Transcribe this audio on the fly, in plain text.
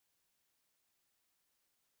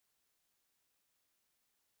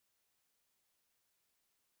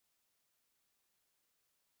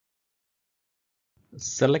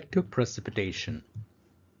Selective precipitation.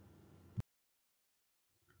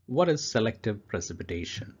 What is selective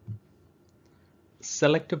precipitation?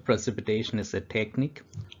 Selective precipitation is a technique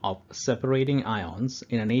of separating ions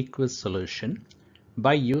in an aqueous solution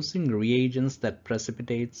by using reagents that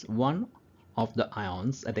precipitates one of the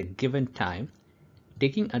ions at a given time,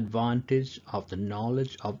 taking advantage of the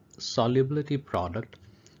knowledge of solubility product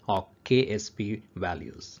or Ksp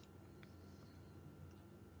values.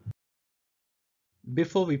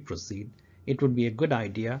 Before we proceed, it would be a good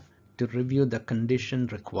idea to review the condition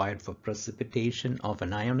required for precipitation of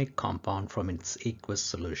an ionic compound from its aqueous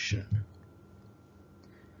solution.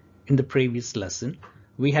 In the previous lesson,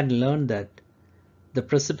 we had learned that the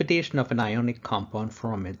precipitation of an ionic compound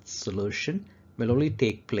from its solution will only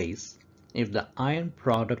take place if the ion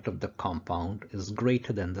product of the compound is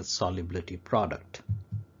greater than the solubility product.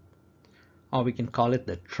 Or we can call it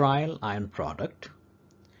the trial ion product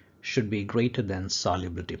should be greater than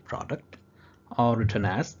solubility product, or written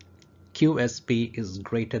as Qsp is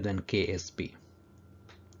greater than Ksp.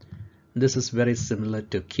 This is very similar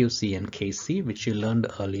to Qc and Kc, which you learned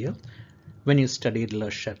earlier when you studied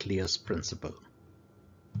Le Chatelier's principle.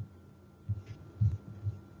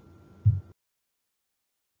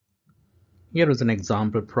 Here is an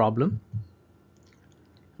example problem.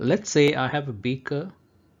 Let's say I have a beaker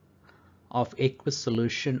of aqueous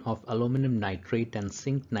solution of aluminum nitrate and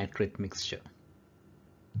zinc nitrate mixture.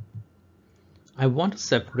 I want to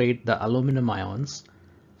separate the aluminum ions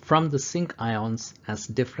from the zinc ions as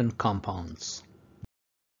different compounds.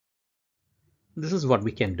 This is what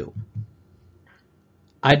we can do.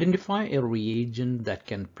 Identify a reagent that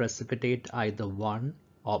can precipitate either one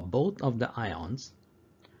or both of the ions,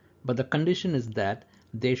 but the condition is that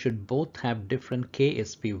they should both have different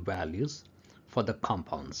Ksp values for the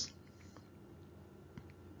compounds.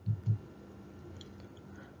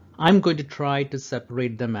 I'm going to try to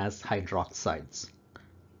separate them as hydroxides.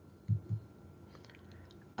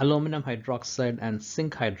 Aluminum hydroxide and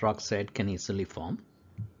zinc hydroxide can easily form.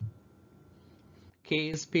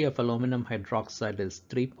 Ksp of aluminum hydroxide is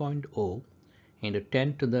 3.0 into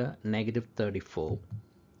 10 to the negative 34,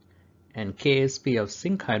 and Ksp of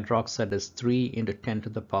zinc hydroxide is 3 into 10 to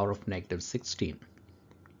the power of negative 16.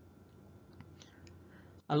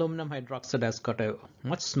 Aluminum hydroxide has got a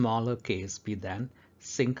much smaller Ksp than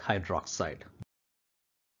zinc hydroxide.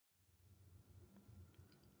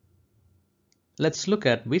 Let's look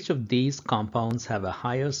at which of these compounds have a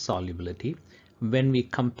higher solubility when we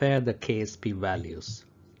compare the Ksp values.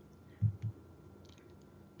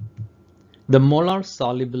 The molar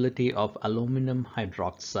solubility of aluminum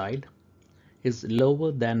hydroxide is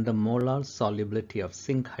lower than the molar solubility of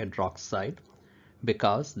zinc hydroxide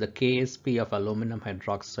because the Ksp of aluminum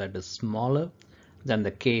hydroxide is smaller than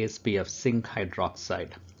the Ksp of zinc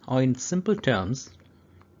hydroxide. Or in simple terms,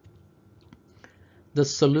 the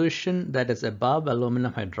solution that is above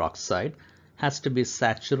aluminum hydroxide has to be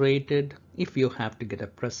saturated if you have to get a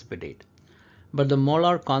precipitate. But the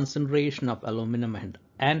molar concentration of aluminum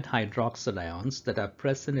and hydroxide ions that are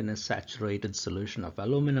present in a saturated solution of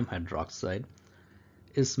aluminum hydroxide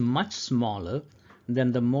is much smaller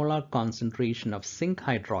than the molar concentration of zinc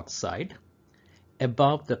hydroxide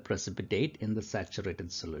above the precipitate in the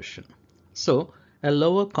saturated solution. So a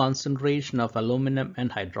lower concentration of aluminum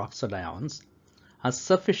and hydroxide ions are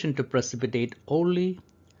sufficient to precipitate only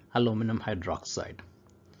aluminum hydroxide.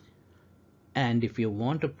 And if you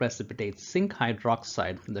want to precipitate zinc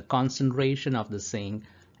hydroxide, the concentration of the zinc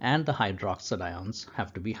and the hydroxide ions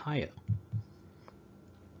have to be higher.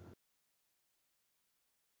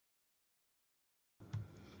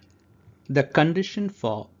 The condition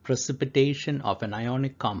for precipitation of an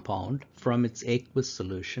ionic compound from its aqueous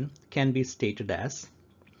solution can be stated as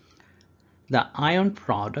the ion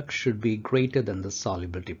product should be greater than the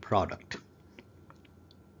solubility product.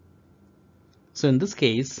 So in this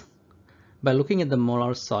case, by looking at the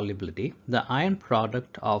molar solubility, the ion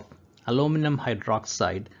product of aluminum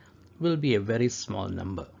hydroxide will be a very small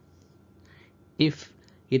number if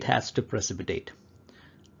it has to precipitate.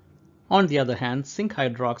 On the other hand, zinc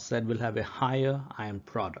hydroxide will have a higher ion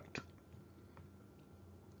product.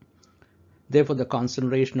 Therefore, the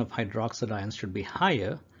concentration of hydroxide ions should be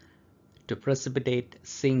higher to precipitate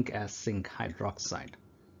zinc as zinc hydroxide.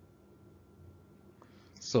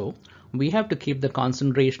 So we have to keep the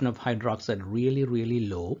concentration of hydroxide really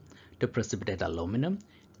low to precipitate aluminum.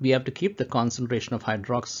 We have to keep the concentration of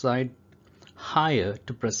hydroxide higher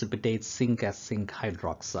to precipitate zinc as zinc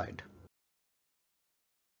hydroxide.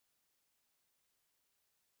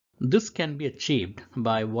 This can be achieved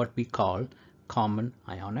by what we call common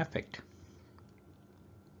ion effect.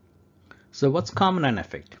 So what's common ion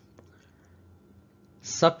effect?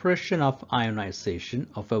 Suppression of ionization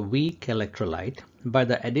of a weak electrolyte by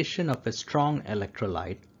the addition of a strong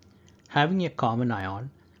electrolyte having a common ion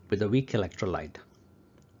with a weak electrolyte.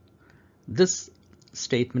 This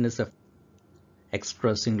statement is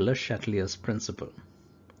expressing Le Chatelier's principle.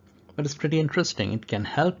 But it's pretty interesting. It can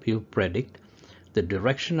help you predict the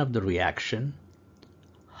direction of the reaction,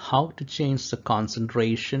 how to change the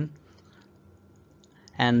concentration,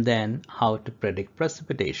 and then how to predict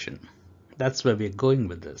precipitation. That's where we're going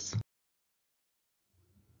with this.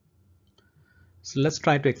 So let's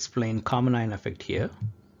try to explain common ion effect here.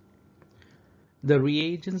 The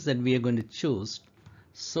reagents that we are going to choose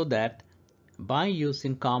so that by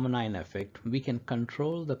using common ion effect, we can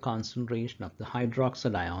control the concentration of the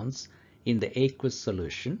hydroxide ions in the aqueous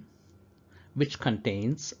solution, which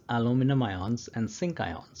contains aluminum ions and zinc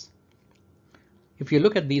ions. If you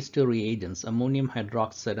look at these two reagents, ammonium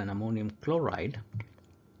hydroxide and ammonium chloride,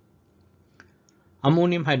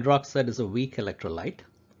 ammonium hydroxide is a weak electrolyte,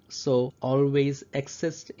 so always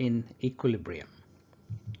exists in equilibrium.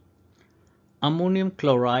 Ammonium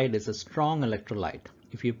chloride is a strong electrolyte.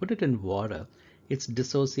 If you put it in water, it's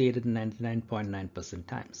dissociated 99.9%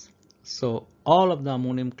 times. So all of the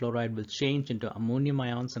ammonium chloride will change into ammonium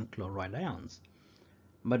ions and chloride ions.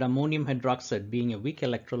 But ammonium hydroxide, being a weak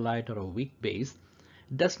electrolyte or a weak base,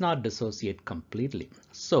 does not dissociate completely.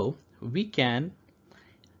 So we can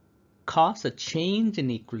cause a change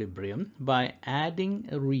in equilibrium by adding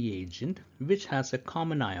a reagent which has a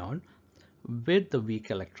common ion with the weak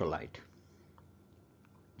electrolyte.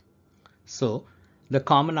 So the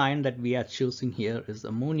common ion that we are choosing here is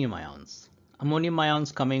ammonium ions. Ammonium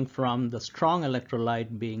ions coming from the strong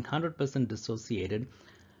electrolyte being 100% dissociated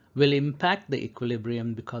will impact the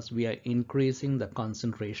equilibrium because we are increasing the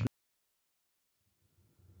concentration.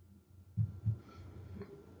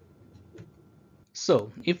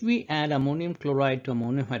 So if we add ammonium chloride to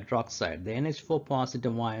ammonium hydroxide, the NH4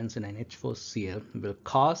 positive ions in NH4Cl will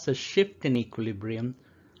cause a shift in equilibrium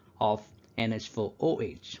of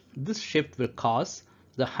NH4OH. This shift will cause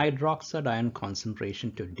the hydroxide ion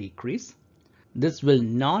concentration to decrease. This will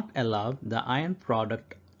not allow the ion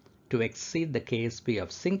product to exceed the Ksp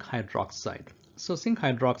of zinc hydroxide. So zinc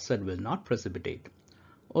hydroxide will not precipitate.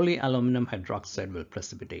 Only aluminum hydroxide will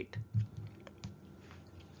precipitate.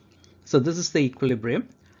 So this is the equilibrium,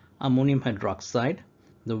 ammonium hydroxide,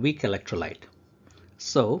 the weak electrolyte.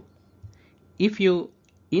 So if you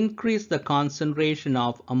increase the concentration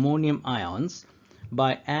of ammonium ions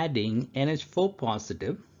by adding NH4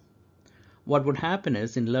 positive, what would happen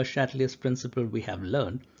is, in Le Chatelier's principle we have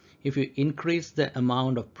learned, if you increase the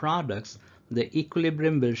amount of products, the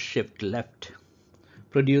equilibrium will shift left,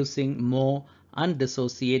 producing more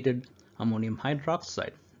undissociated ammonium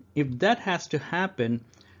hydroxide. If that has to happen,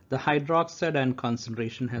 the hydroxide ion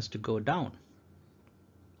concentration has to go down,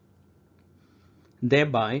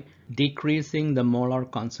 thereby decreasing the molar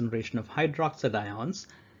concentration of hydroxide ions.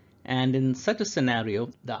 And in such a scenario,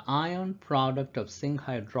 the ion product of zinc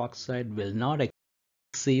hydroxide will not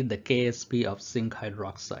exceed the Ksp of zinc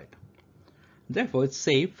hydroxide. Therefore, it's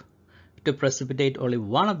safe to precipitate only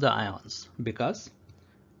one of the ions because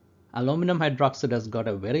aluminum hydroxide has got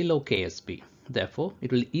a very low Ksp. Therefore,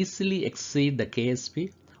 it will easily exceed the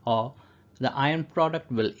Ksp, or the ion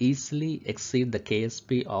product will easily exceed the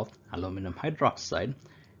Ksp of aluminum hydroxide,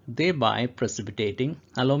 thereby precipitating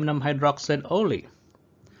aluminum hydroxide only.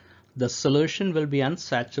 The solution will be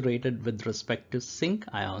unsaturated with respect to zinc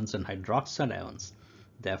ions and hydroxide ions.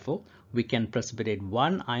 Therefore, we can precipitate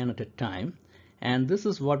one ion at a time, and this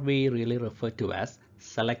is what we really refer to as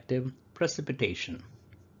selective precipitation.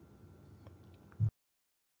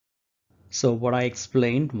 So what I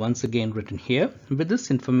explained, once again written here, with this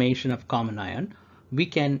information of common ion, we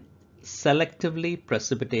can selectively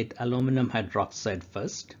precipitate aluminum hydroxide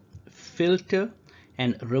first, filter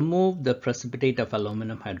and remove the precipitate of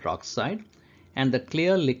aluminum hydroxide, and the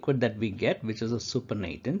clear liquid that we get, which is a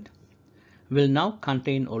supernatant, will now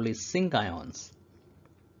contain only zinc ions.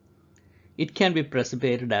 It can be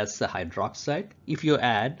precipitated as a hydroxide if you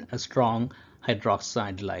add a strong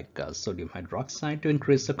hydroxide like sodium hydroxide to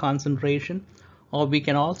increase the concentration, or we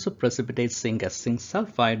can also precipitate zinc as zinc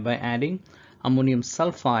sulfide by adding ammonium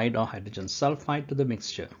sulfide or hydrogen sulfide to the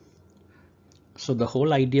mixture. So the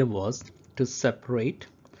whole idea was to separate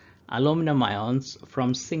aluminum ions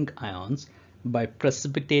from zinc ions by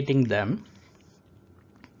precipitating them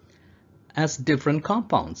as different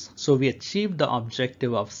compounds. So we achieved the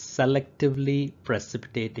objective of selectively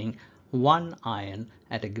precipitating one ion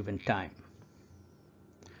at a given time.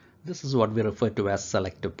 This is what we refer to as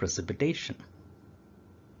selective precipitation.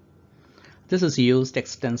 This is used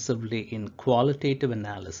extensively in qualitative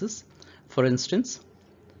analysis. For instance,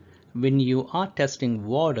 when you are testing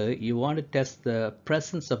water, you want to test the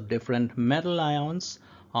presence of different metal ions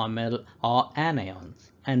or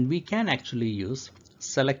anions, and we can actually use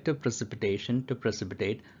selective precipitation to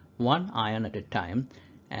precipitate one ion at a time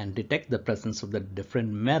and detect the presence of the different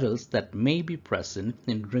metals that may be present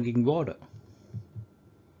in drinking water.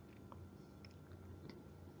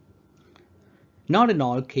 Not in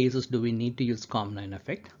all cases do we need to use Comnine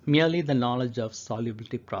effect. Merely the knowledge of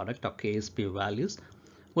solubility product or Ksp values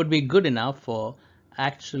would be good enough for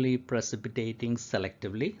actually precipitating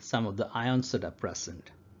selectively some of the ions that are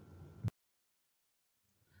present.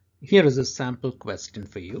 Here is a sample question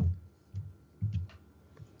for you.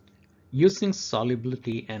 Using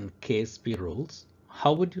solubility and Ksp rules,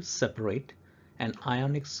 how would you separate an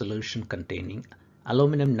ionic solution containing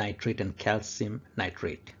aluminum nitrate and calcium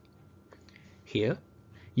nitrate? Here,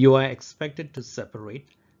 you are expected to separate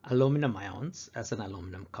aluminum ions as an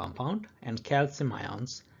aluminum compound and calcium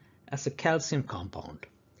ions as a calcium compound.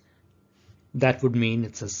 That would mean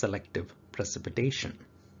it's a selective precipitation.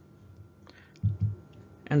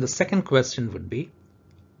 And the second question would be,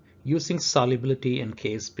 using solubility and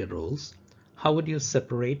Ksp rules, how would you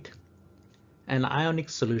separate an ionic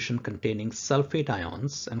solution containing sulfate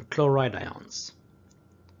ions and chloride ions?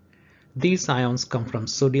 These ions come from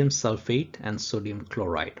sodium sulfate and sodium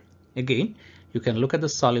chloride. Again, you can look at the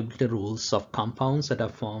solubility rules of compounds that are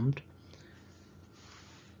formed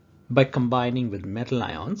by combining with metal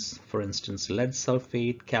ions, for instance, lead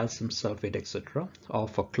sulfate, calcium sulfate, etc., or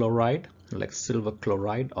for chloride, like silver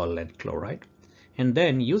chloride or lead chloride, and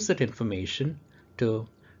then use that information to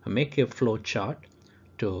make a flow chart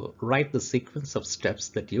to write the sequence of steps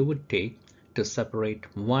that you would take to separate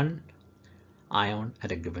one ion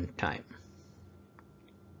at a given time.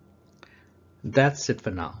 That's it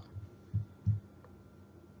for now.